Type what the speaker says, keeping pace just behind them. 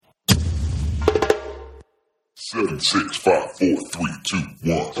7, 6, 5, 4, 3, 2, 1.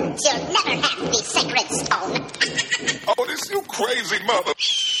 You'll never have the sacred stone. Oh, this you crazy mother.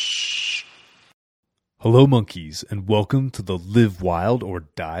 Hello, monkeys, and welcome to the Live Wild or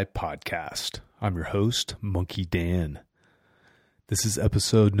Die podcast. I'm your host, Monkey Dan. This is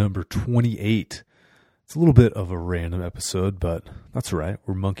episode number 28. It's a little bit of a random episode, but that's all right.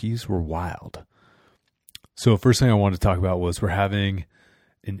 We're monkeys, we're wild. So first thing I wanted to talk about was we're having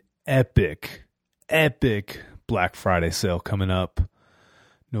an epic Black Friday sale coming up.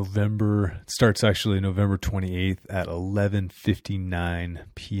 It starts actually November 28th at 11:59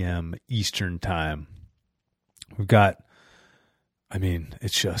 p.m. Eastern time. We've got, we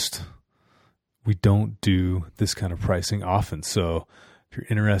don't do this kind of pricing often. So if you're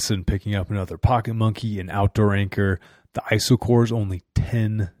interested in picking up another Pocket Monkey, an outdoor anchor, the IsoCore is only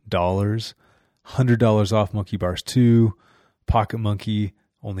 $10. $100 off Monkey Bars 2. Pocket Monkey,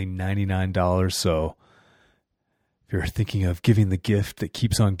 only $99. So if you're thinking of giving the gift that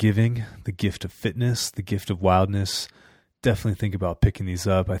keeps on giving, the gift of fitness, the gift of wildness, definitely think about picking these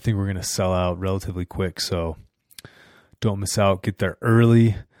up. I think we're going to sell out relatively quick, so don't miss out. Get there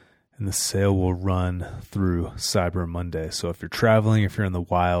early, and the sale will run through Cyber Monday. So if you're traveling, if you're in the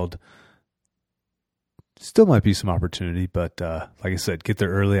wild, still might be some opportunity, but like I said, get there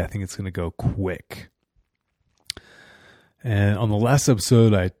early. I think it's going to go quick. And on the last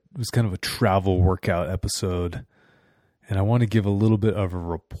episode, it was kind of a travel workout episode, and I want to give a little bit of a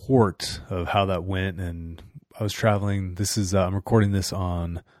report of how that went. And I was traveling. I'm recording this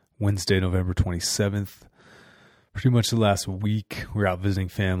on Wednesday, November 27th. Pretty much the last week, we were out visiting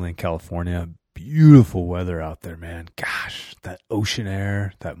family in California. Beautiful weather out there, man. Gosh, that ocean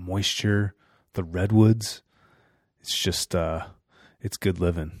air, that moisture, the redwoods. It's just, it's good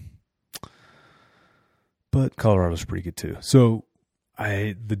living. But Colorado's pretty good too. So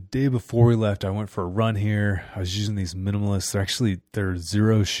the day before we left, I went for a run here. I was using these minimalists. They're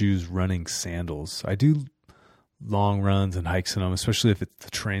Zero Shoes running sandals. I do long runs and hikes in them, especially if the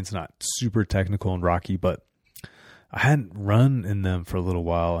terrain's not super technical and rocky, but I hadn't run in them for a little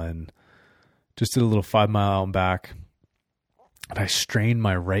while and just did a little 5 mile out and back. And I strained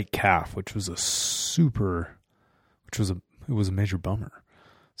my right calf, which was a major bummer.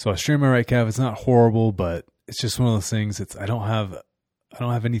 So I strained my right calf. It's not horrible, but it's just one of those things. I don't have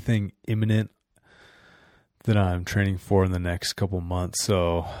anything imminent that I'm training for in the next couple months.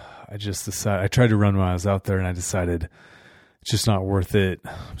 So I tried to run when I was out there, and I decided it's just not worth it.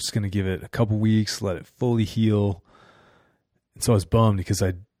 I'm just going to give it a couple weeks, let it fully heal. And so I was bummed because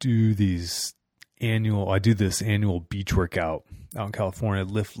I do this annual beach workout out in California,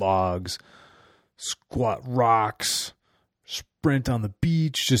 lift logs, squat rocks, sprint on the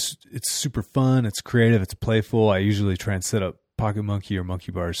beach. It's super fun. It's creative. It's playful. I usually try and set up Pocket Monkey or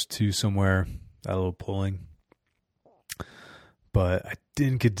Monkey Bars 2 somewhere, that little pulling. But I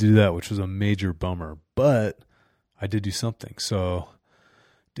didn't get to do that, which was a major bummer. But I did do something. So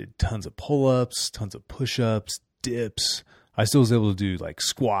did tons of pull-ups, tons of push-ups, dips. I still was able to do like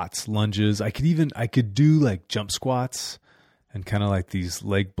squats, lunges. I could do like jump squats and kind of like these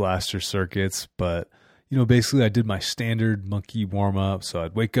leg blaster circuits. But, basically I did my standard monkey warm up. So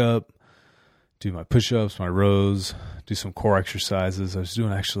I'd wake up, do my push-ups, my rows, do some core exercises. I was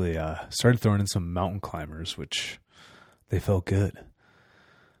doing started throwing in some mountain climbers, which they felt good.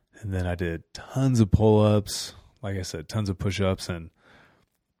 And then I did tons of pull-ups, like I said, tons of push-ups. And,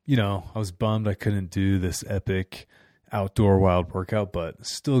 I was bummed I couldn't do this epic outdoor wild workout, but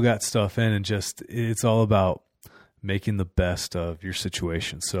still got stuff in, and it's all about making the best of your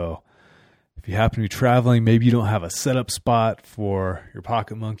situation. So if you happen to be traveling, maybe you don't have a setup spot for your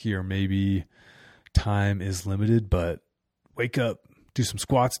Pocket Monkey, or maybe time is limited, but wake up, do some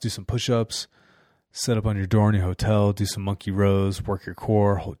squats, do some push-ups, set up on your door in your hotel, do some monkey rows, work your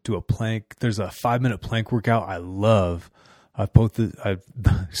core, do a plank. There's a 5-minute plank workout I love. I've posted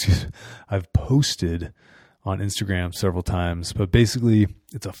on Instagram several times, but basically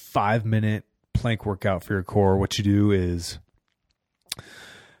it's a 5-minute plank workout for your core. What you do is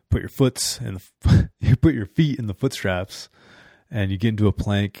put your feet in the foot straps, and you get into a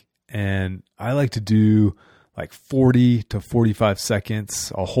plank. And I like to do like 40 to 45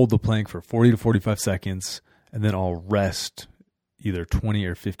 seconds. I'll hold the plank for 40 to 45 seconds, and then I'll rest either 20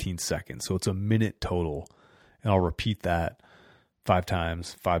 or 15 seconds. So it's a minute total, and I'll repeat that 5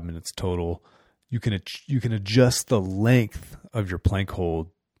 times, 5 minutes total. You can adjust the length of your plank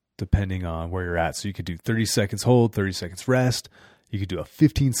hold depending on where you're at. So you could do 30 seconds hold, 30 seconds rest. You could do a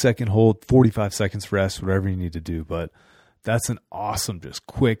 15-second hold, 45 seconds rest, whatever you need to do. But that's an awesome, just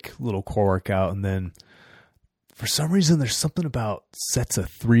quick little core workout. And then for some reason, there's something about sets of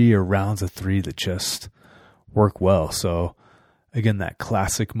 3 or rounds of 3 that just work well. So again, that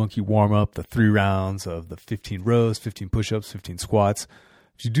classic monkey warm up, the 3 rounds of the 15 rows, 15 push-ups, 15 squats.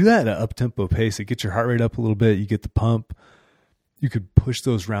 If you do that at an up-tempo pace, it gets your heart rate up a little bit. You get the pump. You could push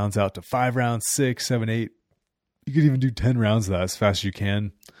those rounds out to 5 rounds, 6, 7, 8. You could even do 10 rounds of that as fast as you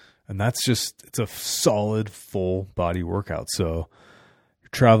can. And that's just, it's a solid full body workout. So you're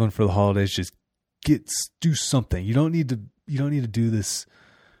traveling for the holidays, just do something. You don't need to do this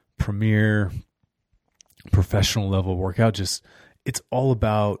premier professional level workout. Just, it's all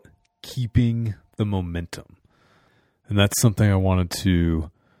about keeping the momentum. And that's something I wanted to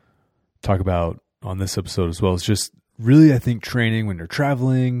talk about on this episode as well. It's just really, I think, training when you're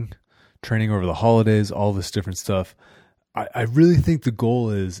traveling, training over the holidays, all this different stuff. I really think the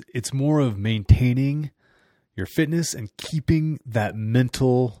goal is it's more of maintaining your fitness and keeping that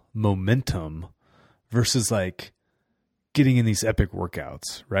mental momentum versus like getting in these epic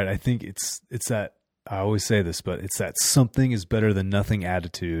workouts, right? I think it's that, I always say this, but it's that something is better than nothing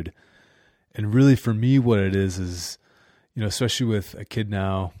attitude. And really for me, what it is, especially with a kid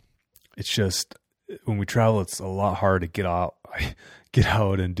now, it's just when we travel, it's a lot harder to get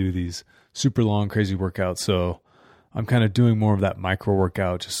out and do these super long, crazy workouts. So I'm kind of doing more of that micro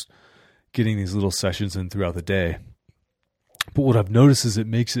workout, just getting these little sessions in throughout the day. But what I've noticed is it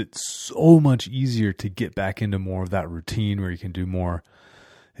makes it so much easier to get back into more of that routine where you can do more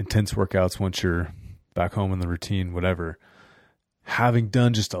intense workouts once you're back home in the routine, whatever. Having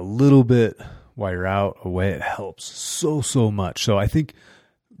done just a little bit while you're out away, it helps so much. So I think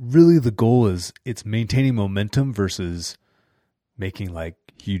really the goal is it's maintaining momentum versus making like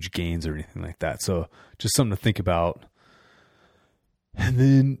huge gains or anything like that. So just something to think about. And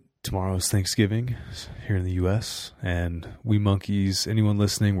then tomorrow is Thanksgiving here in the US, and we monkeys, anyone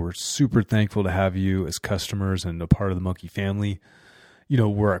listening, we're super thankful to have you as customers and a part of the monkey family.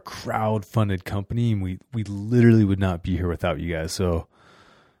 We're a crowd-funded company, and we literally would not be here without you guys. So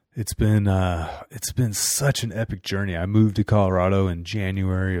it's been such an epic journey. I moved to Colorado in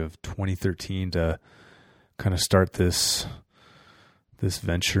January of 2013 to kind of start this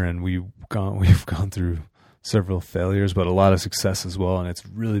venture, and we've gone through several failures, but a lot of success as well. And it's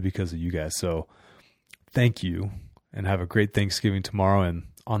really because of you guys. So thank you, and have a great Thanksgiving tomorrow. And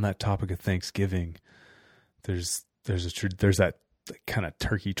on that topic of Thanksgiving, there's that kind of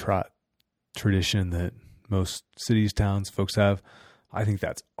turkey trot tradition that most cities, towns, folks have. I think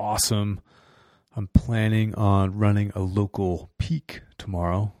that's awesome. I'm planning on running a local peak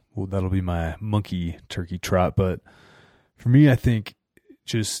tomorrow. Well, that'll be my monkey turkey trot. But for me, I think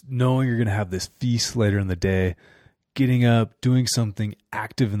just knowing you're going to have this feast later in the day, getting up, doing something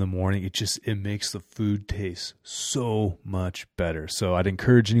active in the morning, it makes the food taste so much better. So I'd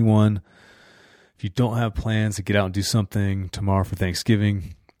encourage anyone, if you don't have plans to get out and do something tomorrow for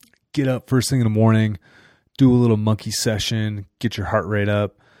Thanksgiving, get up first thing in the morning, do a little monkey session, get your heart rate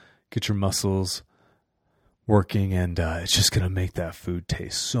up, get your muscles working, and it's just going to make that food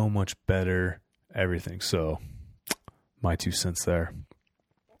taste so much better, everything. So my 2 cents there.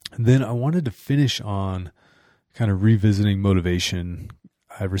 And then I wanted to finish on kind of revisiting motivation.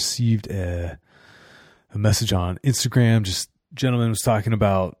 I received a message on Instagram. Just gentleman was talking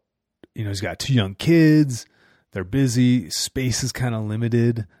about, he's got 2 young kids. They're busy. Space is kind of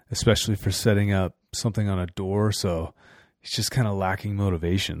limited, especially for setting up something on a door. So he's just kind of lacking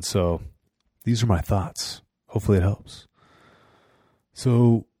motivation. So these are my thoughts. Hopefully it helps.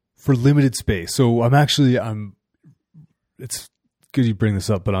 So for limited space. So it's good you bring this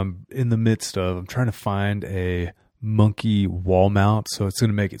up, but I'm trying to find a monkey wall mount. So it's going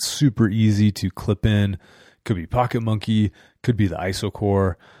to make it super easy to clip in. Could be Pocket Monkey, could be the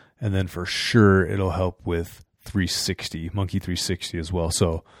IsoCore. And then for sure, it'll help with Monkey 360 as well.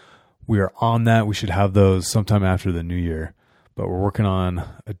 So we are on that. We should have those sometime after the new year, but we're working on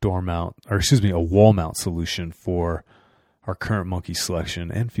a wall mount solution for our current monkey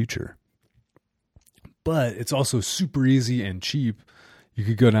selection and future. But it's also super easy and cheap. You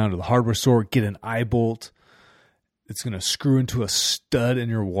could go down to the hardware store, get an eye bolt. It's going to screw into a stud in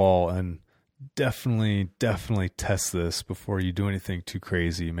your wall, and definitely test this before you do anything too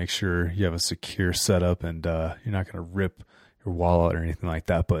crazy. Make sure you have a secure setup, and you're not going to rip your wall out or anything like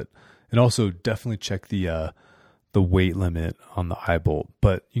that. And also definitely check the weight limit on the eye bolt.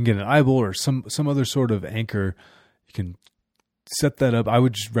 But you can get an eye bolt or some other sort of anchor. You can set that up. I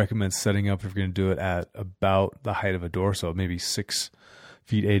would just recommend setting up, if you're going to do it, at about the height of a door. So maybe 6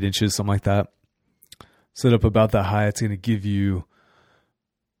 feet, 8 inches, something like that. Set up about that high. It's going to give you,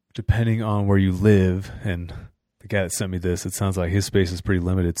 depending on where you live, and the guy that sent me this, it sounds like his space is pretty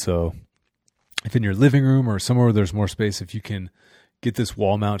limited. So if in your living room or somewhere where there's more space, if you can get this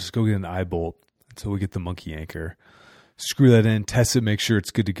wall mount, just go get an eye bolt until we get the monkey anchor. Screw that in, test it, make sure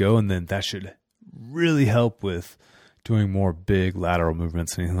it's good to go, and then that should really help with doing more big lateral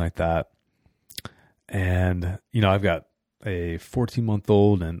movements, anything like that. And, I've got a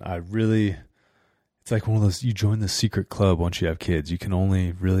 14-month-old, and it's like one of those, you join the secret club once you have kids. You can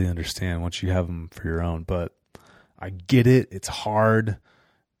only really understand once you have them for your own. But I get it. It's hard.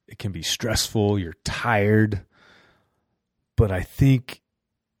 It can be stressful. You're tired. But I think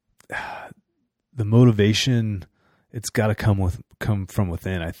the motivation, it's got to come from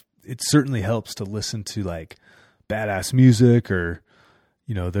within. It certainly helps to listen to like badass music, or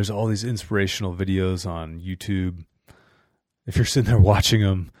there's all these inspirational videos on YouTube. If you're sitting there watching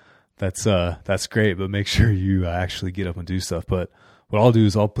them, that's great, but make sure you actually get up and do stuff. But what I'll do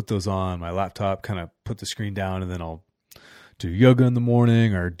is I'll put those on my laptop, kind of put the screen down, and then I'll do yoga in the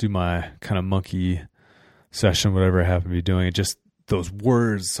morning or do my kind of monkey session, whatever I happen to be doing. And just those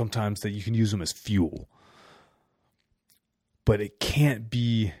words sometimes that you can use them as fuel. But you can't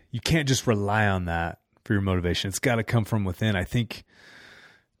just rely on that for your motivation. It's got to come from within. I think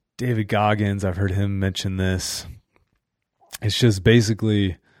David Goggins, I've heard him mention this. It's just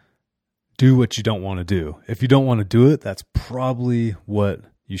basically do what you don't want to do. If you don't want to do it, that's probably what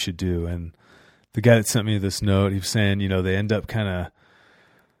you should do. And the guy that sent me this note, he was saying, they end up kind of,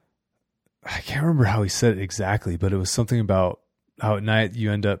 I can't remember how he said it exactly, but it was something about how at night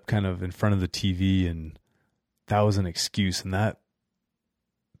you end up kind of in front of the TV, and that was an excuse. And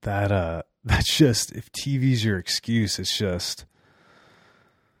that's just, if TV's your excuse, it's just,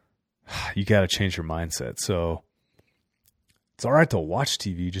 you got to change your mindset. So it's all right to watch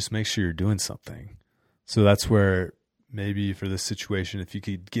TV, just make sure you're doing something. So that's where maybe for this situation, if you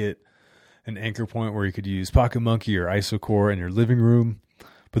could get an anchor point where you could use Pocket Monkey or Isocore in your living room,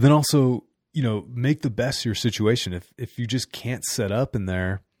 but then also, make the best of your situation. If you just can't set up in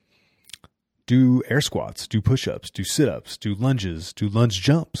there, do air squats, do push-ups, do sit-ups, do lunges, do lunge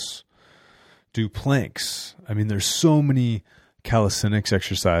jumps, do planks. I mean, there's so many calisthenics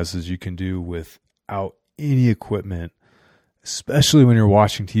exercises you can do without any equipment, especially when you're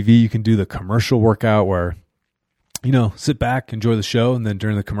watching TV. You can do the commercial workout where, sit back, enjoy the show, and then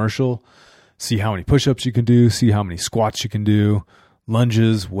during the commercial, see how many push-ups you can do, see how many squats you can do,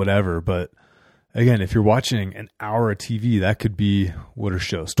 lunges, whatever. But again, if you're watching an hour of TV, that could be what are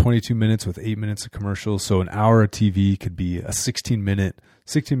shows, 22 minutes with 8 minutes of commercials. So an hour of TV could be a 16 minutes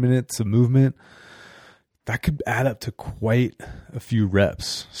of movement. That could add up to quite a few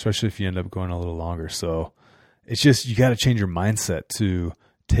reps, especially if you end up going a little longer. So it's just, you got to change your mindset to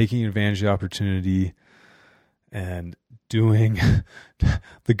taking advantage of the opportunity and doing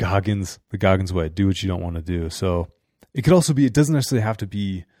the Goggins way. Do what you don't want to do. So it could also be, it doesn't necessarily have to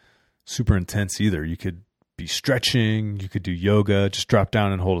be super intense either. You could be stretching, you could do yoga, just drop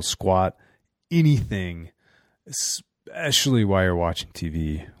down and hold a squat, anything, especially while you're watching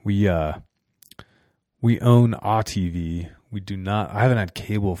TV. We own a TV. I haven't had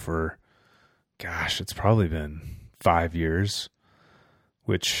cable for, it's probably been 5 years,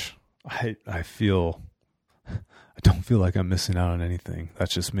 which I don't feel like I'm missing out on anything.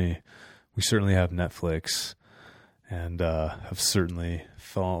 That's just me. We certainly have Netflix, and have certainly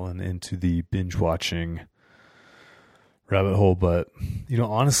fallen into the binge watching rabbit hole. But,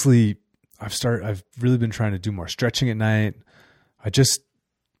 honestly, I've really been trying to do more stretching at night. I just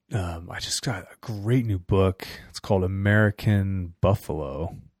got a great new book. It's called American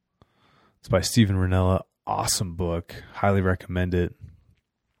Buffalo. It's by Steven Rinella. Awesome book. Highly recommend it.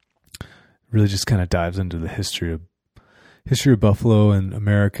 Really just kind of dives into the history of Buffalo and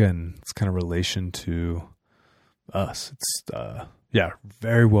America and its kind of relation to us. It's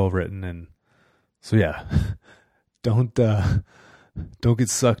very well written. And so don't get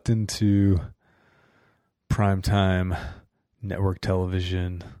sucked into primetime network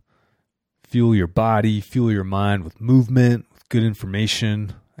television. Fuel your body, fuel your mind with movement, with good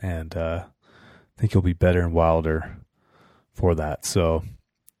information, and I think you'll be better and wilder for that. So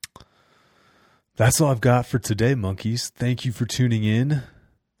that's all I've got for today, monkeys. Thank you for tuning in.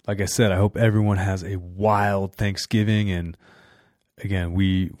 Like I said, I hope everyone has a wild Thanksgiving. And again,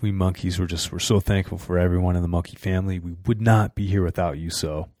 we monkeys, we're so thankful for everyone in the monkey family. We would not be here without you.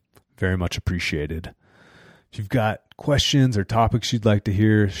 So very much appreciated. If you've got questions or topics you'd like to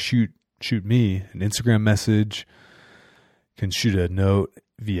hear, shoot me an Instagram message. You can shoot a note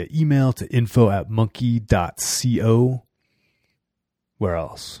via email to info@monkey.co. Where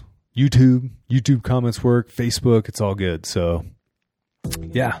else? YouTube comments work, Facebook, it's all good. So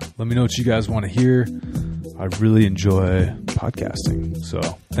let me know what you guys want to hear. I really enjoy podcasting. So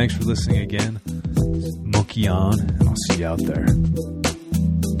thanks for listening again. Monkey on, and I'll see you out there.